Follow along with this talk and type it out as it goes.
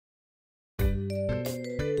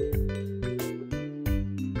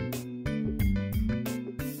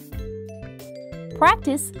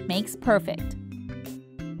Practice makes perfect.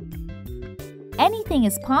 Anything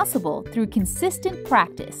is possible through consistent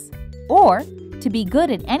practice. Or, to be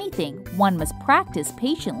good at anything, one must practice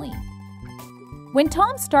patiently. When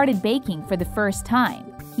Tom started baking for the first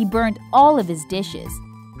time, he burned all of his dishes.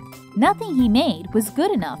 Nothing he made was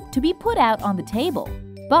good enough to be put out on the table,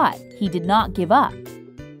 but he did not give up.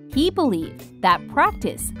 He believed that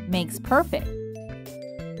practice makes perfect.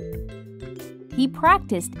 He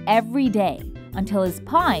practiced every day until his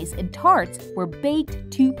pies and tarts were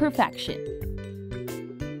baked to perfection.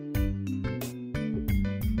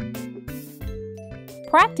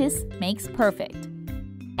 Practice makes perfect.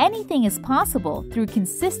 Anything is possible through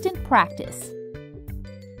consistent practice.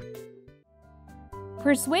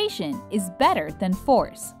 Persuasion is better than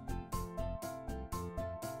force.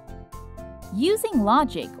 Using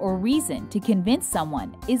logic or reason to convince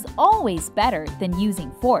someone is always better than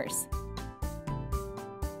using force.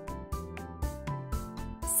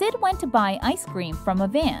 Sid went to buy ice cream from a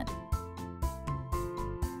van.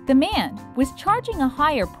 The man was charging a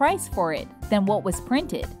higher price for it than what was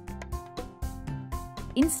printed.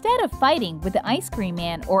 Instead of fighting with the ice cream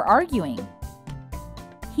man or arguing,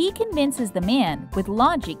 he convinces the man with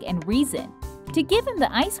logic and reason to give him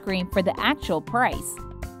the ice cream for the actual price.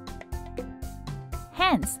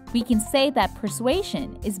 Hence, we can say that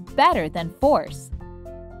persuasion is better than force.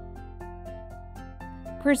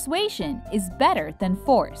 Persuasion is better than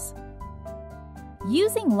force.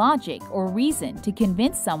 Using logic or reason to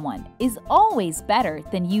convince someone is always better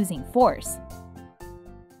than using force.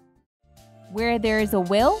 Where there is a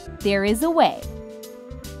will, there is a way.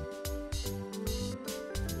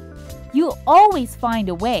 You'll always find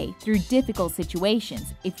a way through difficult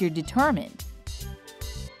situations if you're determined.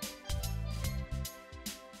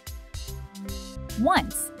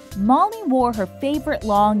 Once, Molly wore her favorite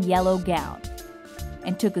long yellow gown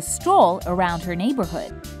and took a stroll around her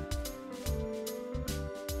neighborhood.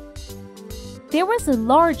 There was a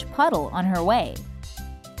large puddle on her way.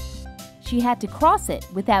 She had to cross it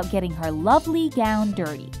without getting her lovely gown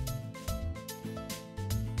dirty.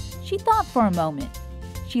 She thought for a moment.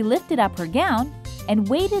 She lifted up her gown and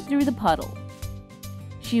waded through the puddle.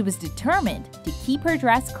 She was determined to keep her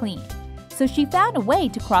dress clean, so she found a way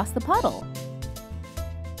to cross the puddle.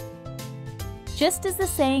 Just as the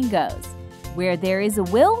saying goes, where there is a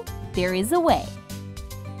will, there is a way.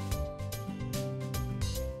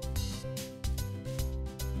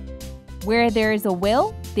 Where there is a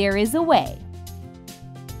will, there is a way.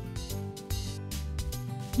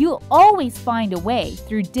 You'll always find a way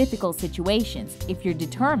through difficult situations if you're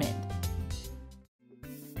determined.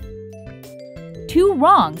 Two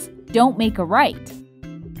wrongs don't make a right.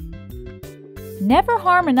 Never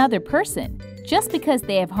harm another person just because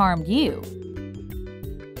they have harmed you.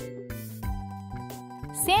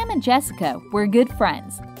 Sam and Jessica were good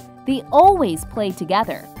friends. They always played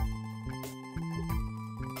together.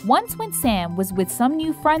 Once when Sam was with some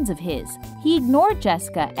new friends of his, he ignored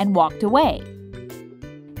Jessica and walked away.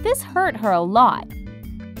 This hurt her a lot.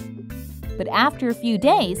 But after a few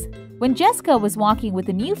days, when Jessica was walking with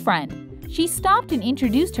a new friend, she stopped and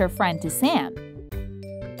introduced her friend to Sam.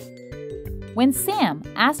 When Sam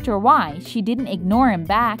asked her why she didn't ignore him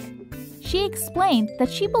back, she explained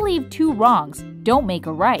that she believed two wrongs don't make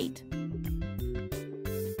a right.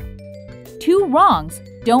 Two wrongs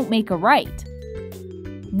don't make a right.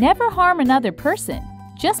 Never harm another person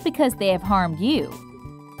just because they have harmed you.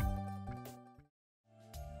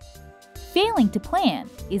 Failing to plan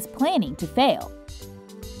is planning to fail.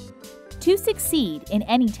 To succeed in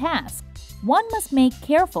any task, one must make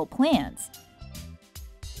careful plans.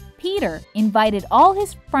 Peter invited all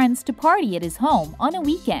his friends to party at his home on a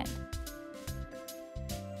weekend,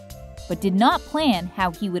 but did not plan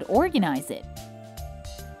how he would organize it.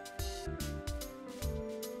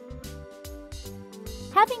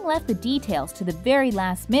 Having left the details to the very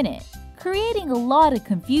last minute, creating a lot of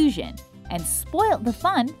confusion, and spoilt the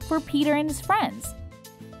fun for Peter and his friends.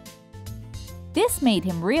 This made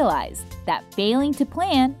him realize that failing to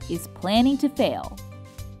plan is planning to fail.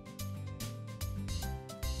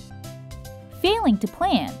 Failing to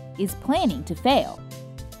plan is planning to fail.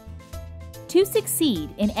 To succeed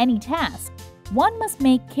in any task, one must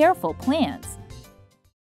make careful plans.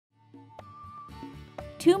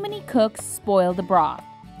 Too many cooks spoil the broth.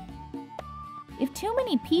 If too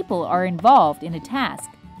many people are involved in a task,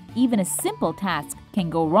 even a simple task can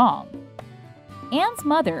go wrong. Anne's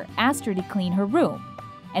mother asked her to clean her room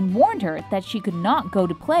and warned her that she could not go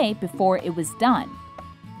to play before it was done.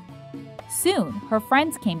 Soon, her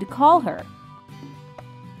friends came to call her.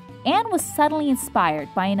 Anne was suddenly inspired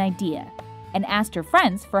by an idea and asked her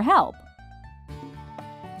friends for help.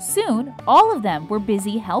 Soon, all of them were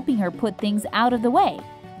busy helping her put things out of the way.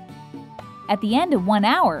 At the end of 1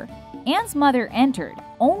 hour, Anne's mother entered,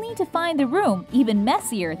 only to find the room even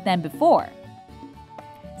messier than before.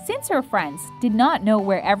 Since her friends did not know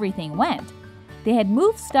where everything went, they had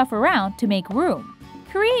moved stuff around to make room,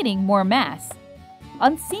 creating more mess.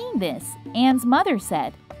 On seeing this, Anne's mother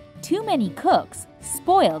said, "Too many cooks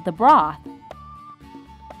spoil the broth."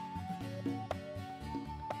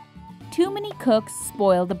 Too many cooks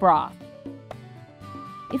spoil the broth.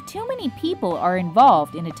 If too many people are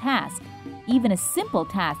involved in a task, even a simple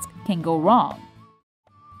task can go wrong.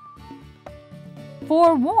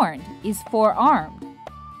 Forewarned is forearmed.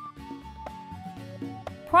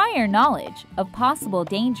 Prior knowledge of possible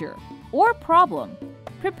danger or problem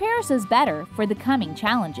prepares us better for the coming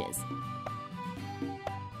challenges.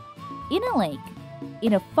 In a lake,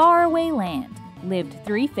 in a faraway land, lived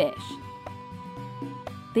 3 fish.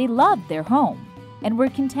 They loved their home and were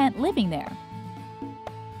content living there.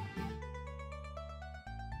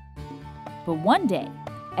 But one day,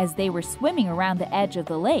 as they were swimming around the edge of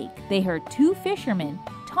the lake, they heard 2 fishermen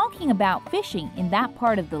talking about fishing in that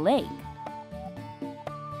part of the lake.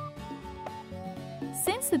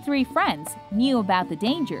 Since the 3 friends knew about the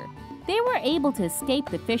danger, they were able to escape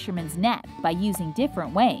the fisherman's net by using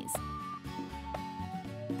different ways.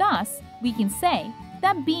 Thus, we can say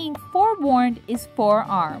that being forewarned is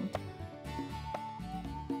forearmed.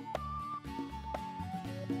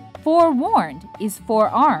 Forewarned is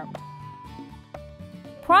forearmed.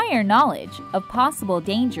 Prior knowledge of possible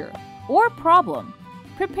danger or problem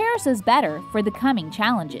prepares us better for the coming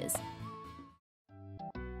challenges.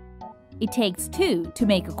 It takes 2 to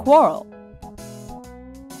make a quarrel.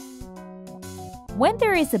 When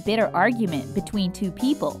there is a bitter argument between 2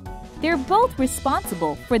 people, they're both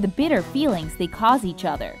responsible for the bitter feelings they cause each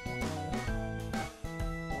other.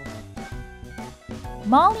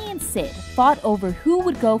 Molly and Sid fought over who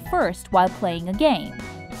would go first while playing a game.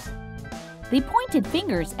 They pointed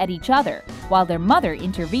fingers at each other while their mother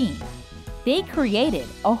intervened. They created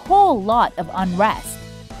a whole lot of unrest.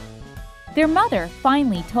 Their mother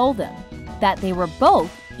finally told them that they were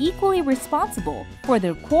both equally responsible for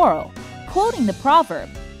their quarrel, quoting the proverb,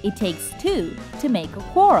 "It takes 2 to make a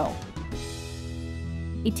quarrel."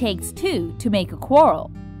 It takes 2 to make a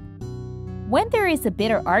quarrel. When there is a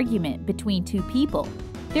bitter argument between 2 people,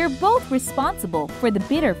 they're both responsible for the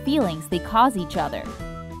bitter feelings they cause each other.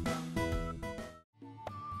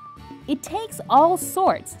 It takes all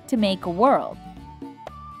sorts to make a world.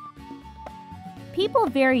 People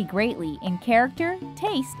vary greatly in character,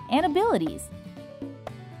 taste, and abilities.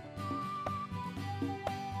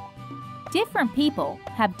 Different people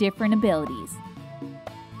have different abilities.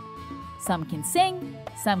 Some can sing,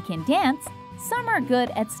 some can dance, some are good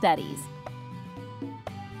at studies.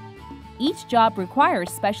 Each job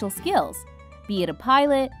requires special skills, be it a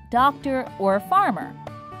pilot, doctor, or a farmer.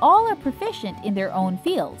 All are proficient in their own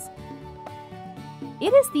fields.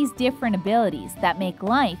 It is these different abilities that make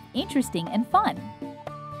life interesting and fun.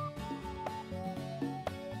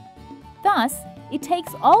 Thus, it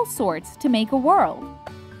takes all sorts to make a world.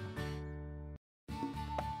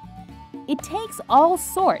 It takes all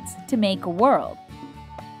sorts to make a world.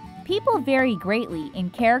 People vary greatly in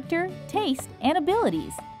character, taste, and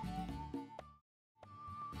abilities.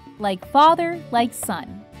 Like father, like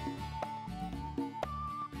son.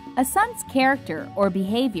 A son's character or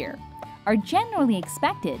behavior are generally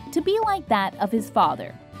expected to be like that of his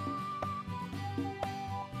father.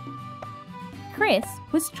 Chris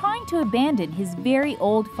was trying to abandon his very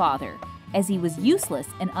old father as he was useless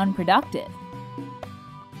and unproductive.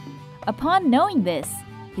 Upon knowing this,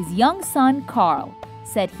 his young son Carl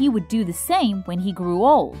said he would do the same when he grew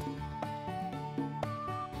old.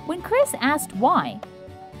 When Chris asked why,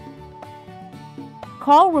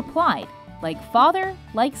 Carl replied, "Like father,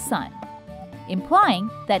 like son," implying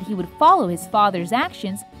that he would follow his father's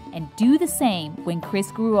actions and do the same when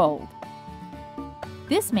Chris grew old.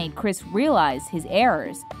 This made Chris realize his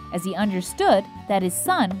errors, as he understood that his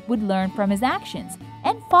son would learn from his actions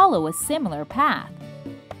and follow a similar path.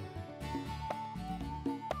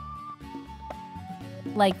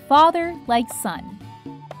 Like father, like son.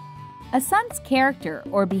 A son's character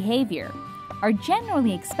or behavior are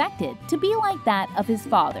generally expected to be like that of his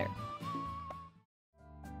father.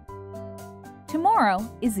 Tomorrow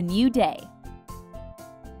is a new day.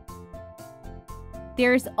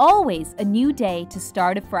 There is always a new day to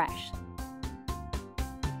start afresh.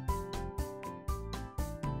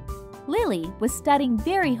 Lily was studying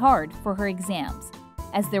very hard for her exams,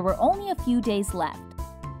 as there were only a few days left.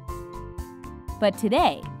 But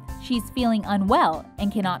today, she's feeling unwell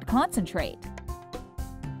and cannot concentrate.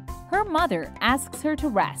 Her mother asks her to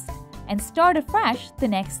rest and start afresh the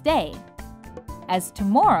next day, as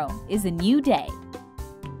tomorrow is a new day.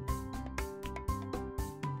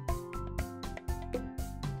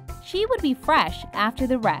 She would be fresh after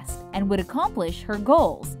the rest and would accomplish her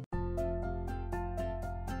goals.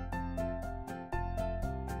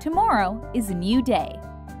 Tomorrow is a new day.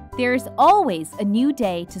 There is always a new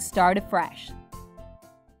day to start afresh.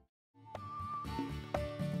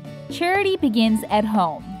 Charity begins at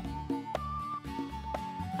home.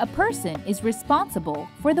 A person is responsible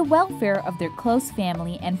for the welfare of their close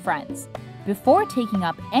family and friends before taking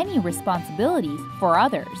up any responsibilities for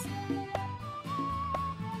others.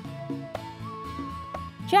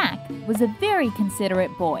 Jack was a very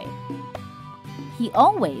considerate boy. He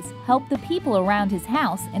always helped the people around his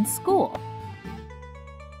house and school.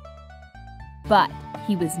 But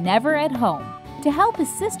he was never at home to help his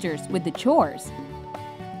sisters with the chores.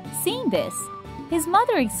 Seeing this, his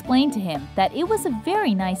mother explained to him that it was a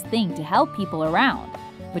very nice thing to help people around,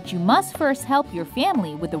 but you must first help your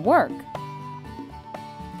family with the work.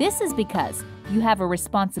 This is because you have a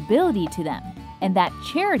responsibility to them, and that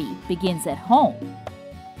charity begins at home.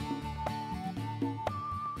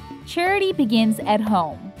 Charity begins at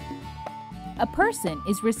home. A person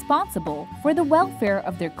is responsible for the welfare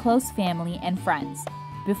of their close family and friends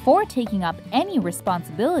before taking up any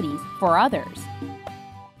responsibilities for others.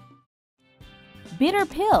 Bitter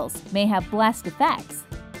pills may have blessed effects.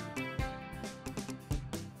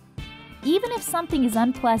 Even if something is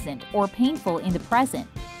unpleasant or painful in the present,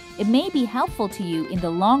 it may be helpful to you in the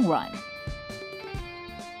long run.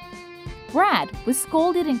 Brad was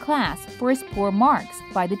scolded in class for his poor marks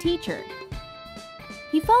by the teacher.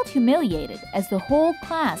 He felt humiliated as the whole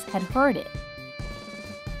class had heard it.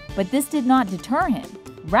 But this did not deter him.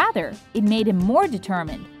 Rather, it made him more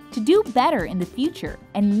determined to do better in the future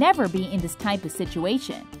and never be in this type of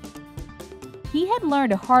situation. He had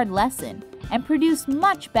learned a hard lesson and produced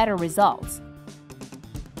much better results.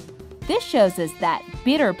 This shows us that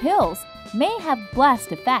bitter pills may have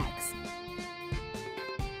blessed effects.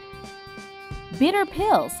 Bitter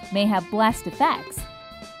pills may have blessed effects.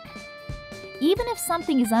 Even if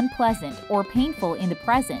something is unpleasant or painful in the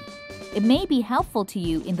present, it may be helpful to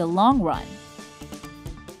you in the long run.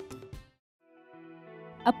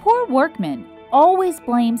 A poor workman always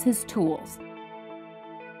blames his tools.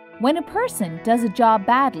 When a person does a job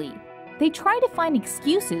badly, they try to find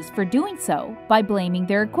excuses for doing so by blaming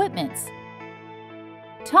their equipments.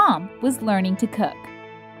 Tom was learning to cook.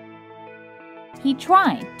 He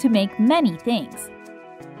tried to make many things.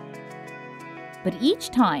 But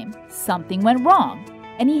each time, something went wrong,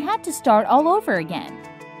 and he had to start all over again.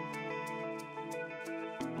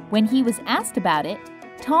 When he was asked about it,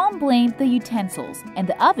 Tom blamed the utensils and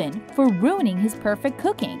the oven for ruining his perfect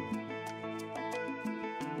cooking.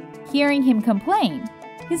 Hearing him complain,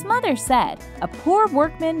 his mother said, "A poor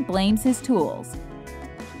workman blames his tools."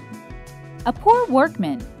 A poor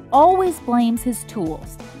workman always blames his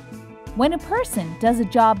tools. When a person does a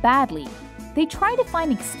job badly, they try to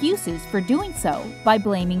find excuses for doing so by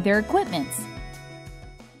blaming their equipments.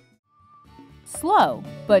 Slow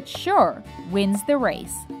but sure wins the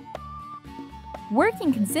race.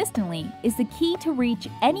 Working consistently is the key to reach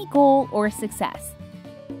any goal or success.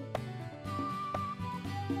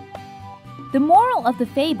 The moral of the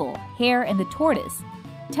fable, Hare and the Tortoise,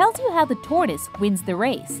 tells you how the tortoise wins the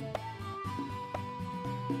race.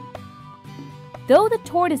 Though the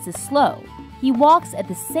tortoise is slow, he walks at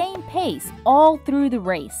the same pace all through the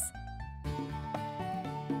race.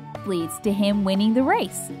 Leads to him winning the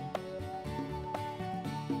race.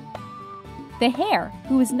 The hare,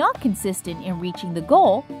 who is not consistent in reaching the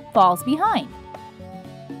goal, falls behind.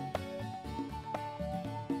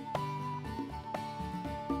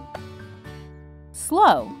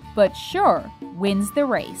 Slow but sure wins the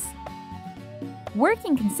race.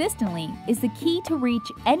 Working consistently is the key to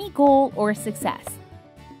reach any goal or success.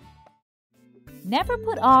 Never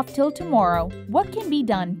put off till tomorrow what can be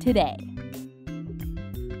done today.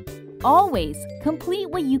 Always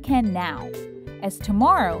complete what you can now, as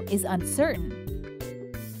tomorrow is uncertain.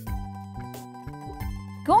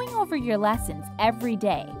 Going over your lessons every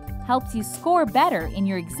day helps you score better in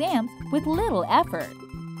your exams with little effort.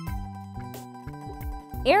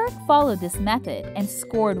 Eric followed this method and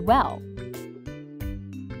scored well.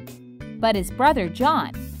 But his brother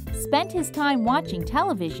John spent his time watching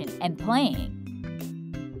television and playing.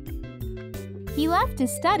 He left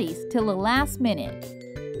his studies till the last minute,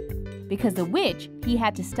 because of which he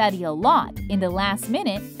had to study a lot in the last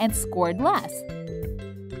minute and scored less.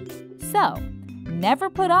 So, never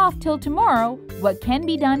put off till tomorrow what can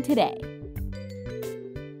be done today.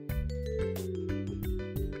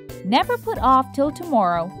 Never put off till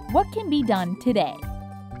tomorrow what can be done today.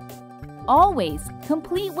 Always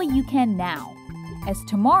complete what you can now, as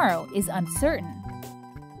tomorrow is uncertain.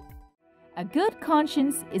 A good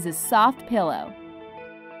conscience is a soft pillow.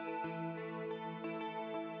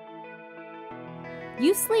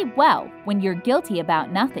 You sleep well when you're guilty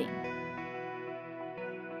about nothing.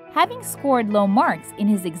 Having scored low marks in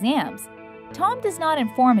his exams, Tom does not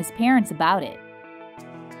inform his parents about it.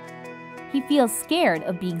 He feels scared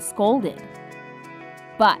of being scolded.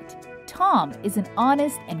 But Tom is an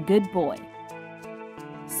honest and good boy.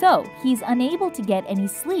 So he's unable to get any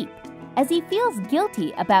sleep, as he feels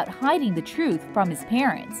guilty about hiding the truth from his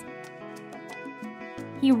parents.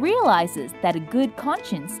 He realizes that a good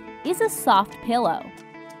conscience is a soft pillow.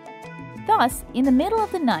 Thus, in the middle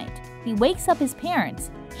of the night, he wakes up his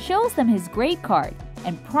parents, shows them his grade card,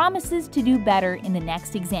 and promises to do better in the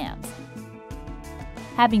next exams.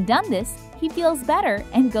 Having done this, he feels better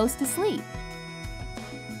and goes to sleep.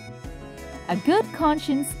 A good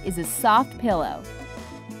conscience is a soft pillow.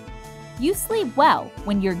 You sleep well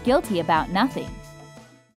when you're guilty about nothing.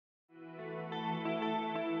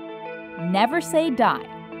 Never say die.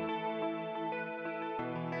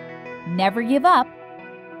 Never give up.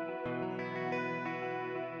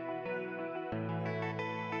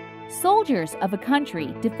 Soldiers of a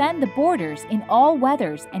country defend the borders in all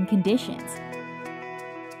weathers and conditions.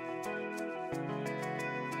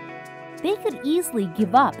 They could easily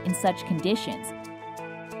give up in such conditions,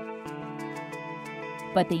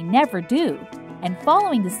 but they never do, and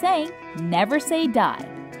following the saying, never say die.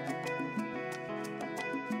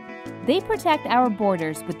 They protect our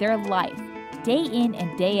borders with their life, day in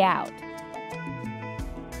and day out.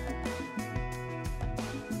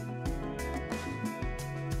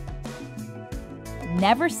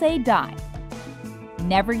 Never say die.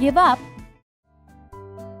 Never give up.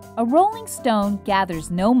 A rolling stone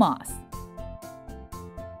gathers no moss.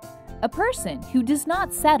 A person who does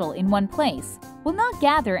not settle in one place will not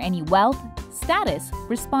gather any wealth, status,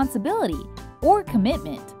 responsibility, or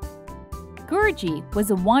commitment. Guruji was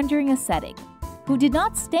a wandering ascetic who did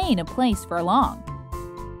not stay in a place for long.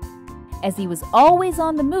 As he was always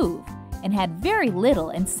on the move and had very little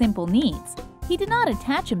and simple needs, he did not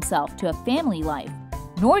attach himself to a family life,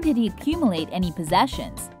 nor did he accumulate any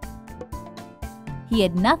possessions. He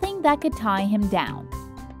had nothing that could tie him down.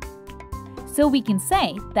 So we can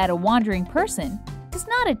say that a wandering person does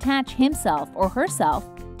not attach himself or herself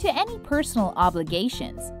to any personal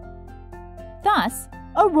obligations. Thus,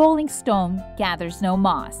 a rolling stone gathers no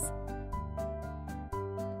moss.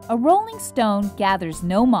 A rolling stone gathers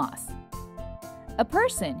no moss. A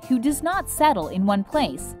person who does not settle in one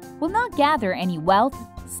place will not gather any wealth,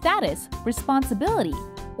 status, responsibility,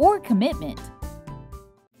 or commitment.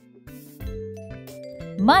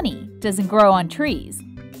 Money doesn't grow on trees.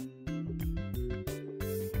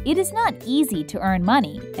 It is not easy to earn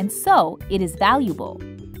money, and so it is valuable.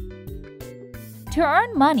 To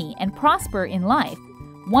earn money and prosper in life,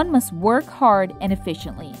 one must work hard and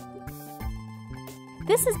efficiently.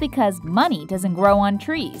 This is because money doesn't grow on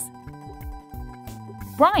trees.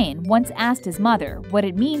 Brian once asked his mother what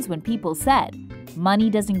it means when people said, "Money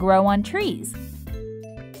doesn't grow on trees."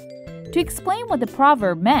 To explain what the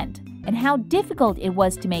proverb meant and how difficult it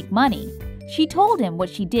was to make money, she told him what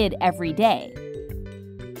she did every day.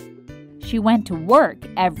 She went to work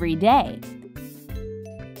every day.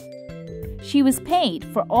 She was paid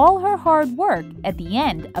for all her hard work at the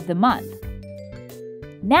end of the month.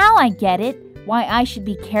 Now I get it, why I should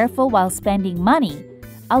be careful while spending money.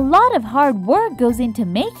 A lot of hard work goes into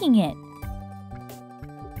making it.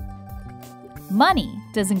 Money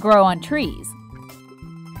doesn't grow on trees.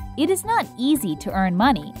 It is not easy to earn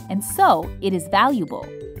money, and so it is valuable.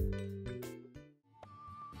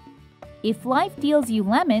 If life deals you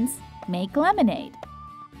lemons, make lemonade.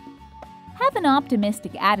 Have an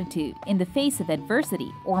optimistic attitude in the face of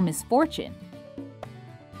adversity or misfortune.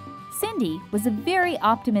 Cindy was a very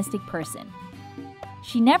optimistic person.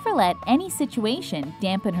 She never let any situation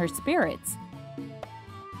dampen her spirits.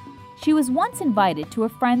 She was once invited to a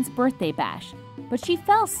friend's birthday bash, but she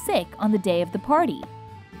fell sick on the day of the party.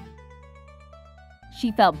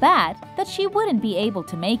 She felt bad that she wouldn't be able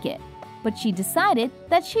to make it, but she decided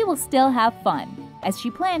that she will still have fun, as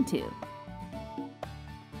she planned to.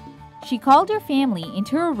 She called her family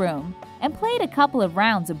into her room and played a couple of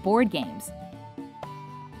rounds of board games.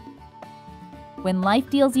 When life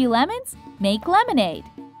deals you lemons, make lemonade.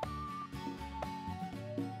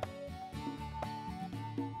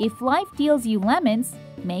 If life deals you lemons,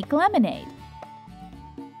 make lemonade.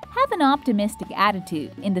 Have an optimistic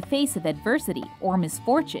attitude in the face of adversity or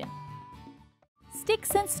misfortune.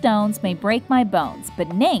 Sticks and stones may break my bones,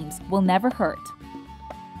 but names will never hurt.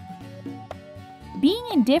 Being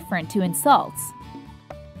indifferent to insults.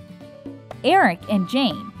 Eric and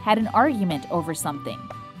Jane had an argument over something.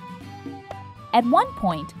 At one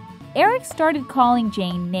point, Eric started calling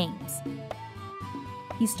Jane names.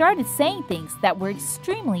 He started saying things that were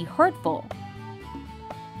extremely hurtful.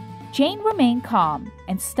 Jane remained calm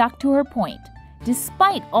and stuck to her point,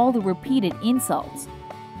 despite all the repeated insults.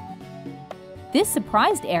 This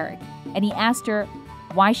surprised Eric, and he asked her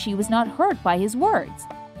why she was not hurt by his words.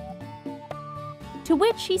 To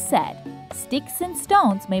which she said, "Sticks and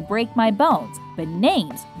stones may break my bones, but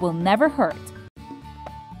names will never hurt."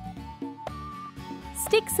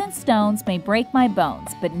 Sticks and stones may break my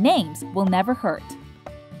bones, but names will never hurt.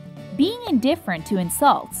 Being indifferent to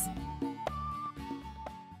insults.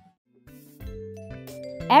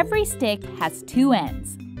 Every stick has two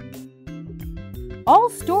ends.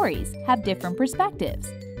 All stories have different perspectives.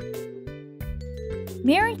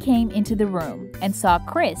 Mary came into the room and saw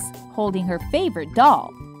Chris holding her favorite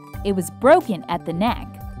doll. It was broken at the neck.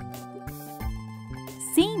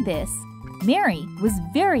 Seeing this, Mary was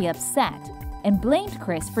very upset and blamed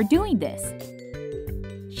Chris for doing this.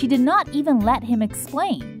 She did not even let him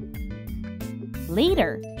explain.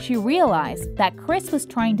 Later, she realized that Chris was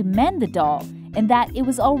trying to mend the doll and that it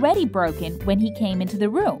was already broken when he came into the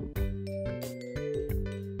room.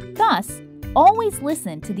 Thus, always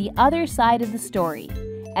listen to the other side of the story,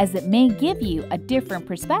 as it may give you a different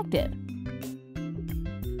perspective.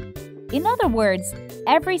 In other words,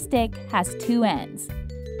 every stick has two ends.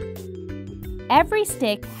 Every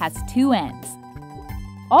stick has two ends.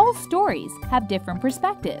 All stories have different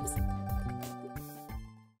perspectives.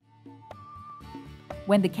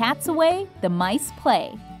 When the cat's away, the mice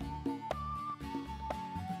play.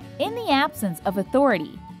 In the absence of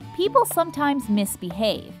authority, people sometimes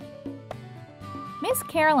misbehave. Miss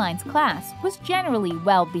Caroline's class was generally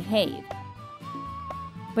well behaved.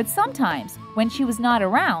 But sometimes, when she was not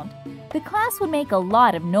around, the class would make a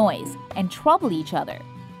lot of noise and trouble each other.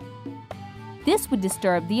 This would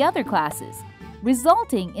disturb the other classes,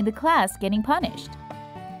 resulting in the class getting punished.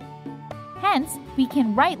 Hence, we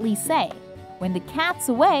can rightly say, "When the cat's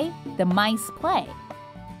away, the mice play."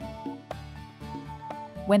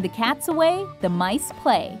 When the cat's away, the mice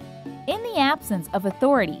play. In the absence of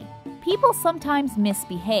authority, people sometimes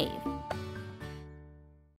misbehave.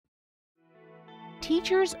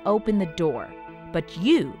 Teachers open the door, but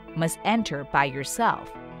you must enter by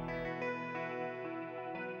yourself.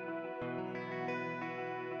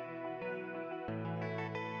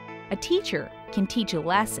 A teacher can teach a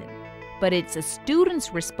lesson, but it's a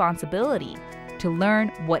student's responsibility to learn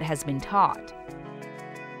what has been taught.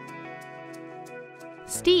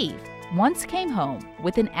 Steve once came home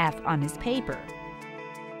with an F on his paper.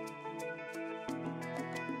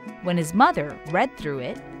 When his mother read through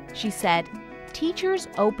it, she said, "Teachers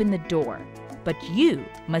open the door, but you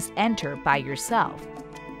must enter by yourself."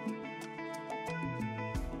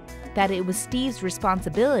 That it was Steve's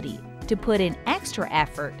responsibility to put in extra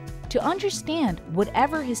effort to understand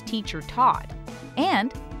whatever his teacher taught,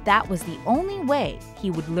 and that was the only way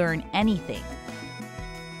he would learn anything.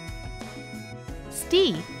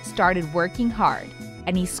 Steve started working hard,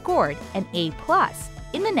 and he scored an A+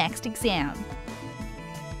 in the next exam.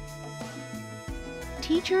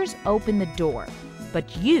 Teachers open the door,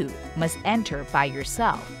 but you must enter by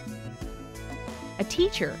yourself. A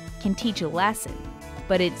teacher can teach a lesson,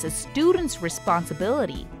 but it's a student's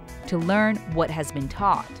responsibility to learn what has been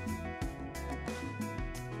taught.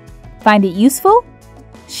 Find it useful?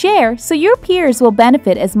 Share so your peers will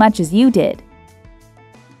benefit as much as you did.